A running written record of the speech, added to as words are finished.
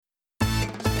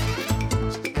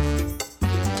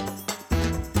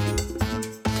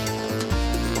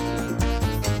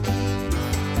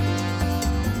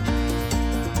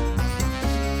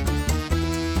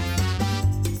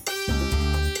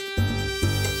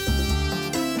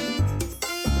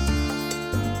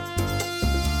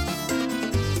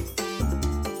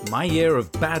My Year of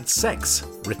Bad Sex,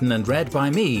 written and read by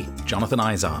me, Jonathan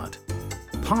Izard.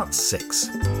 Part 6.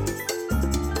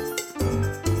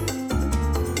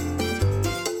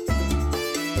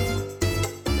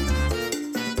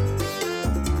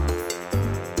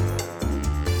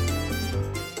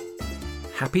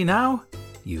 Happy now?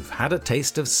 You've had a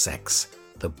taste of sex.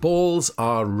 The balls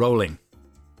are rolling.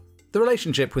 The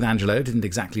relationship with Angelo didn't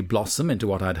exactly blossom into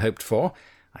what I'd hoped for.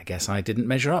 I guess I didn't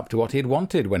measure up to what he'd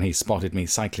wanted when he spotted me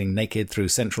cycling naked through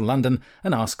central London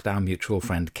and asked our mutual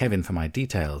friend Kevin for my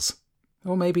details.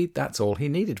 Or maybe that's all he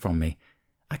needed from me.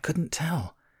 I couldn't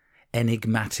tell.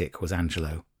 Enigmatic was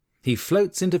Angelo. He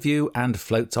floats into view and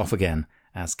floats off again,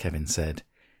 as Kevin said.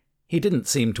 He didn't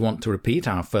seem to want to repeat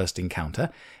our first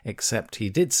encounter, except he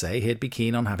did say he'd be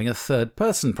keen on having a third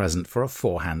person present for a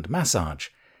forehand massage.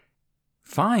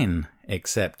 Fine,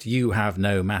 except you have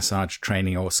no massage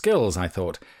training or skills, I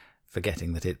thought,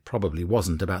 forgetting that it probably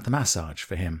wasn't about the massage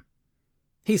for him.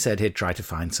 He said he'd try to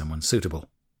find someone suitable.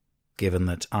 Given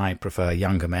that I prefer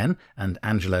younger men and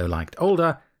Angelo liked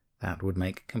older, that would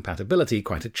make compatibility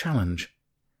quite a challenge.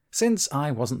 Since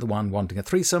I wasn't the one wanting a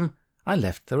threesome, I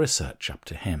left the research up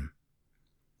to him.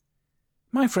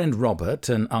 My friend Robert,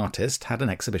 an artist, had an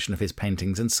exhibition of his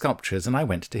paintings and sculptures, and I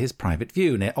went to his private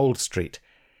view near Old Street.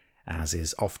 As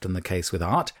is often the case with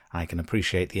art, I can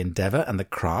appreciate the endeavour and the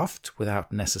craft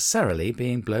without necessarily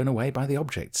being blown away by the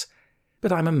objects.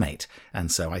 But I'm a mate,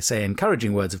 and so I say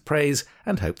encouraging words of praise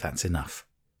and hope that's enough.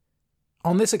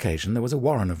 On this occasion there was a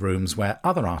warren of rooms where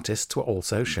other artists were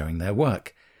also showing their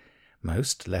work.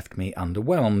 Most left me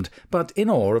underwhelmed, but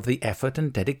in awe of the effort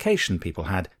and dedication people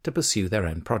had to pursue their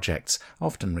own projects,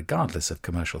 often regardless of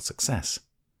commercial success.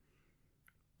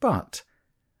 But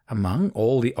among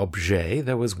all the objets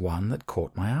there was one that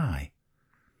caught my eye.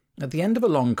 At the end of a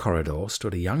long corridor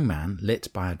stood a young man lit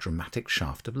by a dramatic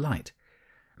shaft of light.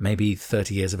 Maybe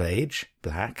 30 years of age,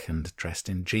 black and dressed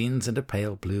in jeans and a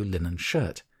pale blue linen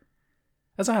shirt.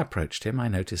 As I approached him I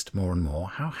noticed more and more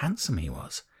how handsome he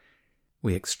was.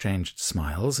 We exchanged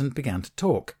smiles and began to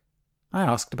talk. I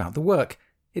asked about the work.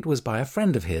 It was by a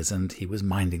friend of his, and he was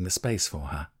minding the space for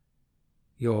her.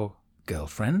 "Your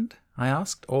girlfriend?" I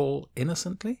asked, all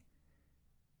innocently.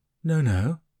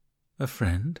 No, a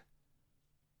friend."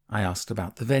 I asked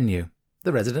about the venue,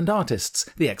 the resident artists,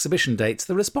 the exhibition dates,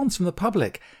 the response from the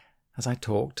public. As I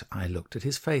talked, I looked at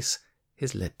his face,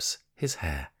 his lips, his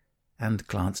hair, and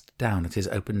glanced down at his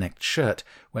open-necked shirt,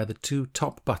 where the 2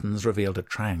 top buttons revealed a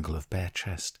triangle of bare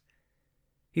chest.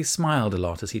 He smiled a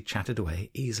lot as he chatted away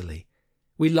easily.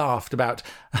 We laughed about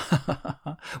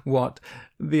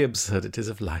the absurdities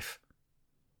of life.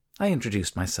 I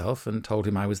introduced myself and told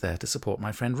him I was there to support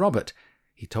my friend Robert.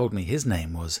 He told me his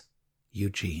name was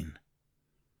Eugene.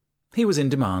 He was in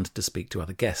demand to speak to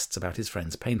other guests about his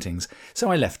friend's paintings, so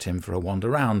I left him for a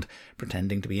wander round,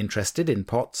 pretending to be interested in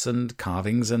pots and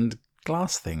carvings and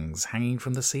glass things hanging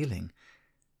from the ceiling.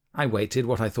 I waited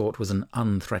what I thought was an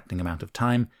unthreatening amount of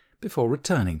time before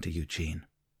returning to Eugene.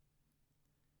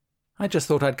 "I just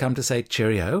thought I'd come to say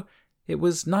cheerio. It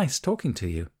was nice talking to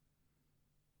you."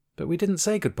 But we didn't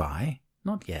say goodbye,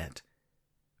 not yet.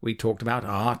 We talked about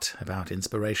art, about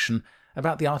inspiration,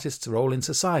 about the artist's role in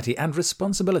society and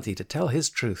responsibility to tell his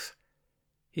truth.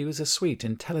 He was a sweet,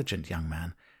 intelligent young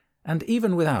man, and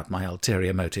even without my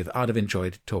ulterior motive I'd have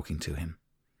enjoyed talking to him.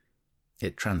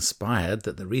 It transpired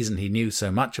that the reason he knew so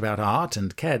much about art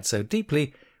and cared so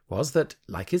deeply was that,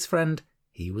 like his friend,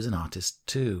 he was an artist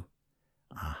too.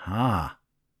 Aha!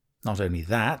 Not only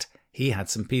that, he had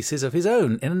some pieces of his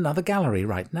own in another gallery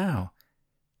right now.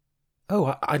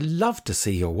 "Oh, I'd love to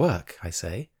see your work," I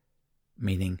say,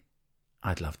 meaning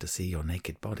I'd love to see your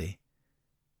naked body.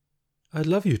 "I'd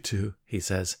love you to," he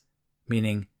says,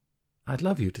 meaning I'd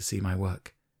love you to see my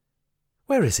work.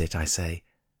 "Where is it?" I say,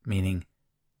 meaning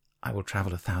I will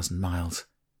travel 1,000 miles.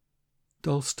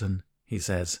 "Dalston," he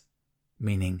says,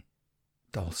 meaning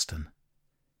Dalston.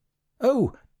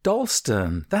 "Oh,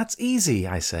 Dalston, that's easy,"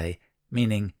 I say,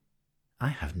 meaning I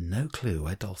have no clue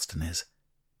where Dalston is.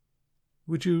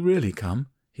 "Would you really come?"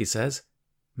 he says,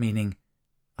 meaning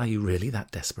are you really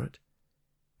that desperate?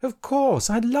 "Of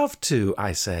course, I'd love to,"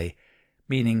 I say,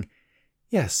 meaning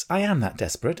yes, I am that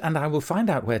desperate, and I will find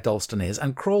out where Dalston is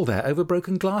and crawl there over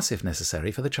broken glass if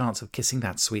necessary for the chance of kissing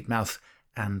that sweet mouth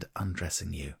and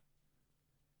undressing you.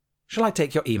 "Shall I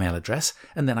take your email address,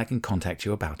 and then I can contact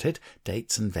you about it,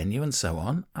 dates and venue and so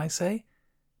on?" I say,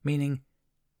 meaning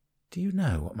do you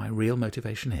know what my real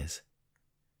motivation is?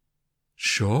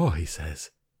 "Sure," he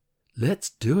says.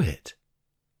 "Let's do it."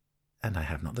 And I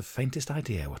have not the faintest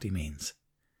idea what he means.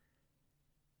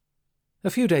 A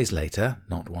few days later,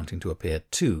 not wanting to appear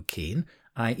too keen,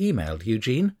 I emailed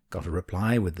Eugene, got a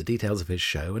reply with the details of his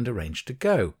show, and arranged to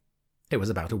go. It was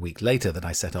about a week later that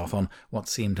I set off on what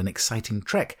seemed an exciting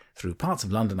trek through parts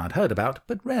of London I'd heard about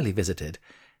but rarely visited.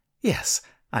 Yes,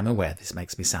 I'm aware this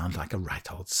makes me sound like a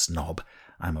right old snob.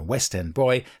 I'm a West End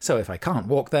boy, so if I can't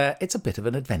walk there, it's a bit of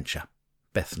an adventure.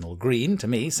 Bethnal Green, to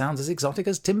me, sounds as exotic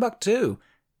as Timbuktu.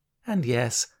 And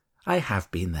yes, I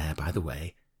have been there, by the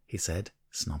way, he said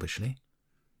snobbishly.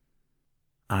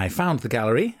 I found the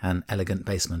gallery, an elegant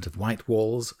basement of white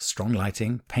walls, strong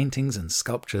lighting, paintings and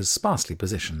sculptures sparsely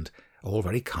positioned, all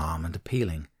very calm and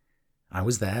appealing. I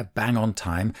was there bang on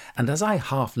time, and as I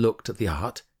half looked at the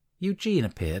art, Eugene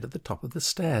appeared at the top of the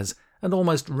stairs and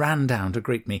almost ran down to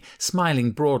greet me,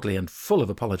 smiling broadly and full of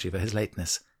apology for his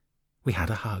lateness. We had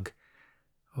a hug.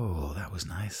 Oh, that was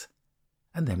nice.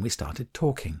 And then we started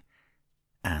talking.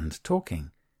 And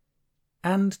talking.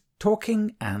 And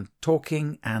talking and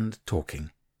talking and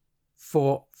talking.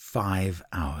 For 5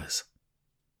 hours.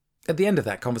 At the end of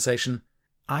that conversation,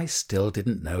 I still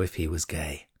didn't know if he was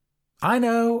gay. I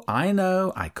know,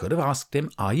 I could have asked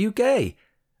him, "Are you gay?"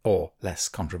 Or, less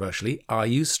controversially, "Are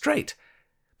you straight?"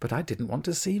 But I didn't want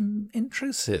to seem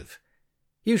intrusive.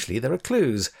 Usually there are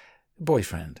clues: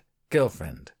 boyfriend,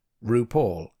 girlfriend,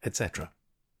 RuPaul, etc.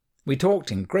 We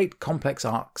talked in great complex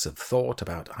arcs of thought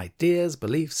about ideas,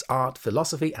 beliefs, art,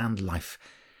 philosophy, and life.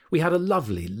 We had a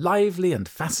lovely, lively, and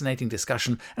fascinating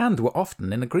discussion, and were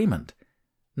often in agreement.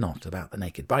 Not about the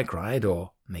naked bike ride,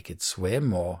 or naked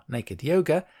swim, or naked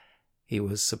yoga. He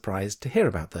was surprised to hear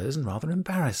about those and rather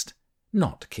embarrassed,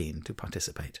 not keen to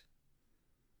participate.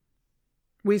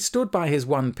 We stood by his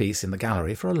one piece in the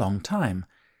gallery for a long time.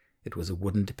 It was a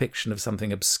wooden depiction of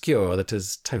something obscure that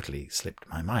has totally slipped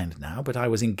my mind now, but I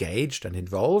was engaged and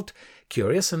involved,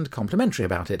 curious and complimentary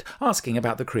about it, asking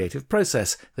about the creative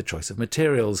process, the choice of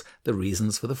materials, the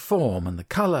reasons for the form and the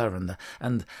colour,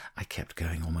 and I kept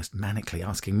going almost manically,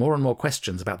 asking more and more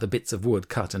questions about the bits of wood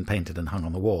cut and painted and hung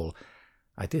on the wall.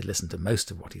 I did listen to most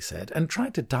of what he said, and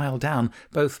tried to dial down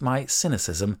both my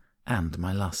cynicism and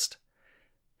my lust.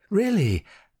 "Really?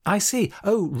 I see.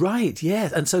 Oh, right,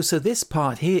 yes. And so this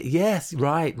part here, yes,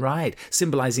 right,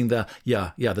 symbolising the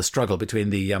struggle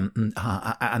between the and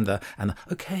the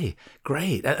okay,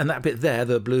 great. And that bit there,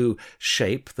 the blue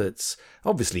shape that's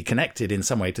obviously connected in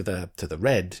some way to the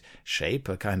red shape,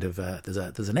 a kind of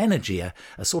there's an energy, a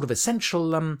sort of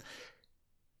essential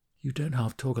You don't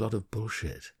half talk a lot of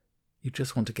bullshit. You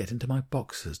just want to get into my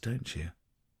boxes, don't you?"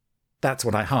 That's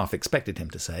what I half expected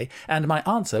him to say, and my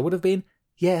answer would have been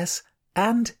yes.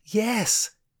 And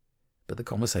yes! But the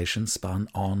conversation spun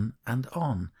on and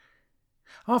on.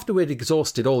 After we'd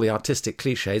exhausted all the artistic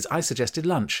clichés, I suggested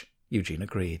lunch. Eugene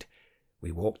agreed.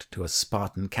 We walked to a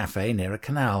Spartan cafe near a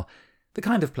canal, the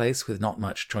kind of place with not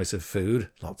much choice of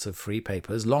food, lots of free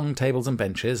papers, long tables and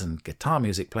benches, and guitar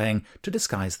music playing to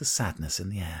disguise the sadness in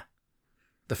the air.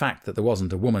 The fact that there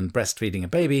wasn't a woman breastfeeding a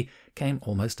baby came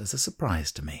almost as a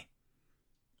surprise to me.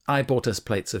 I bought us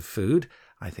plates of food.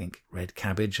 I think red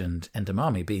cabbage and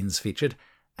edamame beans featured,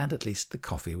 and at least the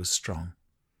coffee was strong.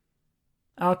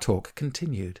 Our talk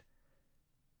continued.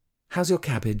 "How's your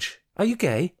cabbage? Are you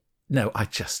gay?" No, I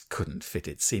just couldn't fit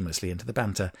it seamlessly into the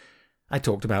banter. I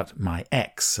talked about my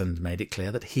ex and made it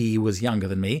clear that he was younger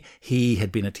than me, he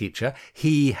had been a teacher,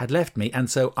 he had left me, and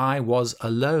so I was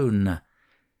alone.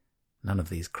 None of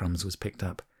these crumbs was picked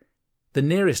up. The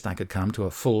nearest I could come to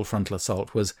a full frontal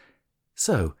assault was,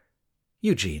 "So,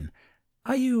 Eugene,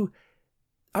 Are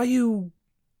you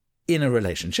in a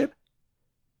relationship?"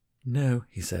 "No,"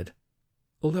 he said,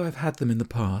 "although I've had them in the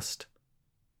past."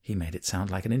 He made it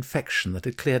sound like an infection that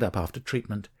had cleared up after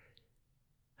treatment.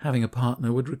 "Having a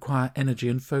partner would require energy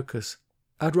and focus.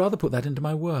 I'd rather put that into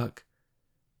my work."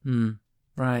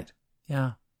 Right,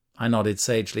 yeah." I nodded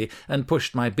sagely and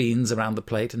pushed my beans around the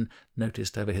plate and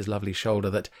noticed over his lovely shoulder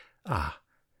that,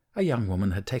 a young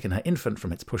woman had taken her infant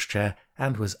from its pushchair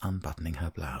and was unbuttoning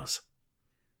her blouse.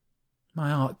 "My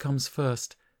art comes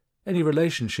first. Any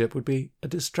relationship would be a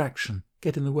distraction,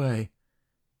 get in the way."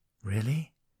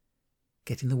 "Really?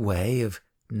 Get in the way of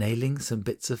nailing some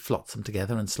bits of flotsam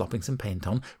together and slopping some paint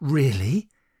on? Really?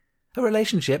 A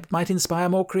relationship might inspire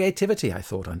more creativity," I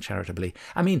thought uncharitably.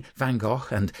 I mean, Van Gogh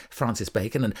and Francis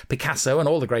Bacon and Picasso and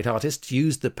all the great artists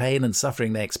used the pain and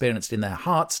suffering they experienced in their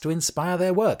hearts to inspire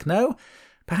their work, no?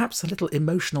 Perhaps a little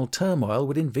emotional turmoil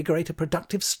would invigorate a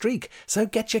productive streak, so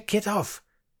get your kit off.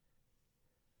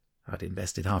 I'd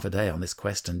invested half a day on this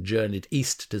quest and journeyed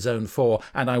east to Zone 4,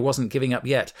 and I wasn't giving up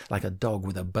yet, like a dog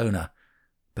with a boner.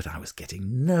 But I was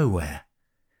getting nowhere.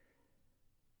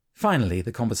 Finally,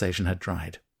 the conversation had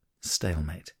dried.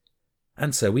 Stalemate.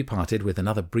 And so we parted with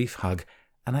another brief hug,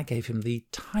 and I gave him the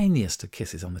tiniest of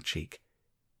kisses on the cheek.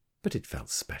 but it felt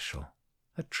special.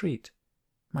 A treat.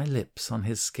 My lips on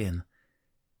his skin.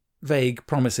 Vague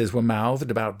promises were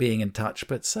mouthed about being in touch,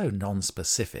 but so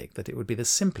non-specific that it would be the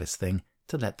simplest thing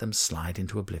to let them slide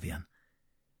into oblivion.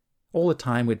 All the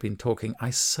time we'd been talking,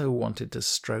 I so wanted to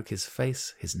stroke his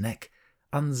face, his neck,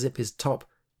 unzip his top,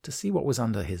 to see what was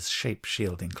under his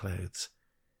shape-shielding clothes.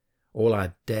 All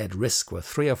I dared risk were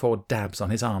 3 or 4 dabs on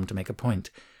his arm to make a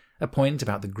point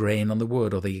about the grain on the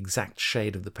wood or the exact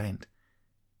shade of the paint.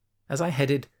 As I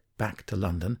headed back to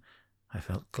London, I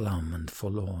felt glum and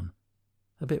forlorn,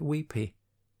 a bit weepy,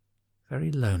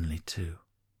 very lonely too.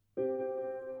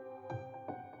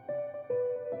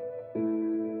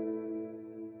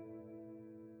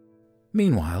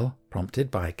 Meanwhile,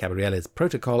 prompted by Gabrielle's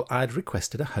protocol, I'd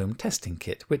requested a home testing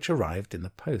kit, which arrived in the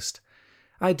post.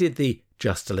 I did the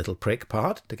just a little prick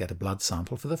part to get a blood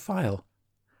sample for the file.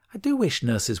 I do wish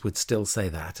nurses would still say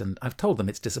that, and I've told them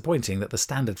it's disappointing that the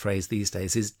standard phrase these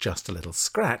days is just a little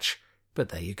scratch, but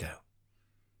there you go.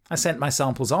 I sent my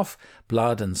samples off,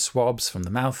 blood and swabs from the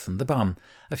mouth and the bum.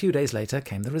 A few days later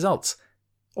came the results.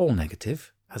 All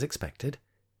negative, as expected.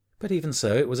 But even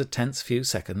so, it was a tense few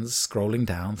seconds scrolling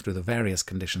down through the various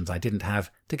conditions I didn't have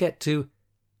to get to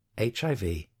HIV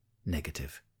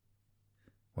negative.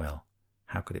 Well,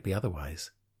 how could it be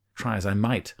otherwise? Try as I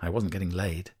might, I wasn't getting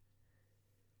laid.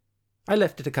 I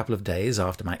left it a couple of days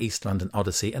after my East London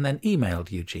odyssey and then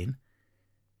emailed Eugene.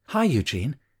 Hi,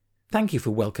 Eugene. Thank you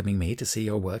for welcoming me to see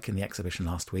your work in the exhibition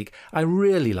last week. I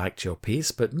really liked your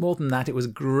piece, but more than that, it was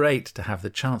great to have the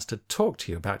chance to talk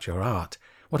to you about your art.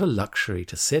 What a luxury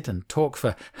to sit and talk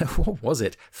for, what was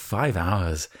it, 5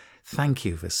 hours. Thank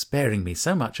you for sparing me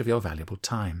so much of your valuable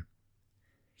time.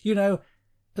 You know,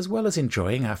 as well as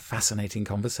enjoying our fascinating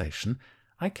conversation,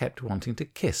 I kept wanting to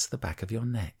kiss the back of your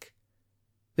neck.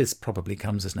 This probably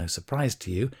comes as no surprise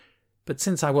to you, but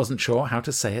since I wasn't sure how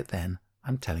to say it then,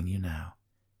 I'm telling you now.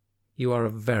 You are a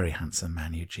very handsome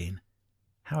man, Eugene.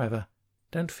 However,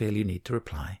 don't feel you need to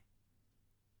reply.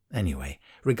 Anyway,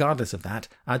 regardless of that,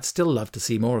 I'd still love to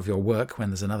see more of your work when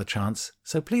there's another chance,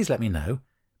 so please let me know.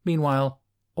 Meanwhile,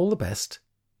 all the best,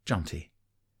 Jonty.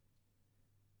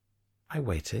 I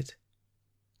waited,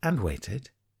 and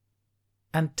waited,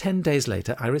 and 10 days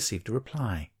later I received a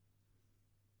reply.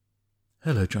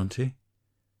 Hello, Jonty.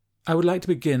 I would like to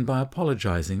begin by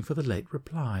apologising for the late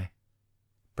reply.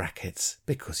 Brackets,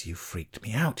 because you freaked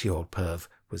me out, you old perv,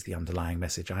 was the underlying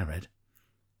message I read.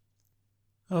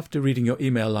 After reading your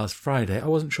email last Friday, I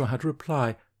wasn't sure how to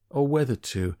reply, or whether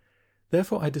to.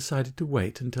 Therefore I decided to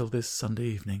wait until this Sunday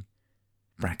evening.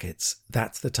 Brackets,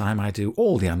 that's the time I do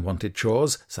all the unwanted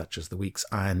chores, such as the week's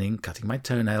ironing, cutting my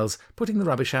toenails, putting the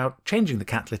rubbish out, changing the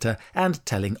cat litter, and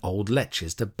telling old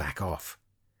lechers to back off.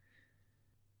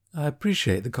 I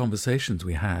appreciate the conversations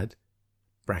we had.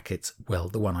 Brackets, well,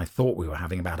 the one I thought we were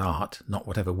having about art, not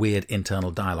whatever weird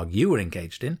internal dialogue you were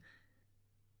engaged in.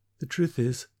 The truth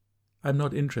is, I'm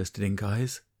not interested in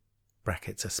guys.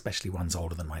 Brackets, especially ones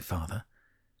older than my father.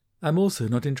 I'm also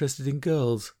not interested in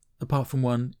girls, apart from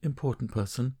one important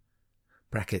person.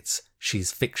 Brackets,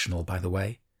 she's fictional, by the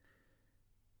way.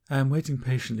 I am waiting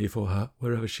patiently for her,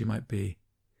 wherever she might be.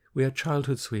 We are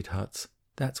childhood sweethearts.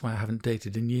 That's why I haven't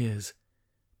dated in years.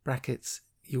 Brackets,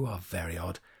 you are very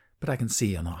odd, but I can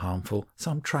see you're not harmful, so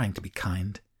I'm trying to be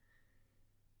kind.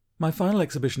 My final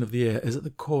exhibition of the year is at the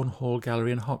Cornhall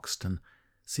Gallery in Hoxton.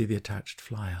 See the attached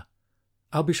flyer.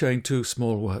 I'll be showing 2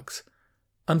 small works.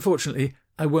 Unfortunately,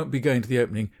 I won't be going to the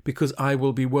opening because I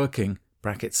will be working.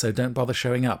 Brackets, so don't bother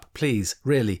showing up. Please,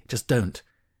 really, just don't.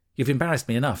 You've embarrassed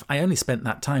me enough. I only spent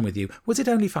that time with you. Was it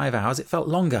only 5 hours? It felt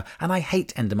longer, and I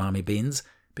hate edamame beans.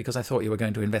 Because I thought you were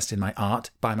going to invest in my art,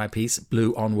 buy my piece,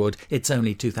 blue on wood. It's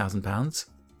only £2,000.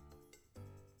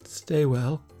 Stay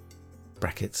well.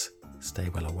 Brackets, stay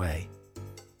well away.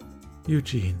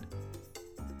 Eugene.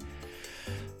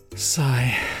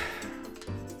 Sigh.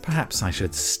 Perhaps I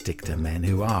should stick to men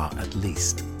who are at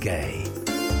least gay.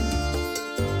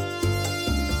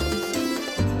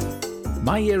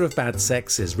 My Year of Bad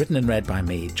Sex is written and read by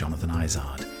me, Jonathan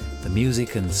Izard. The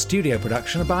music and studio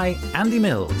production are by Andy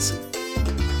Mills.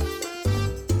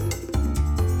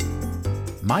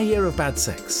 My Year of Bad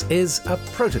Sex is a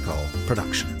Protocol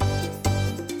production.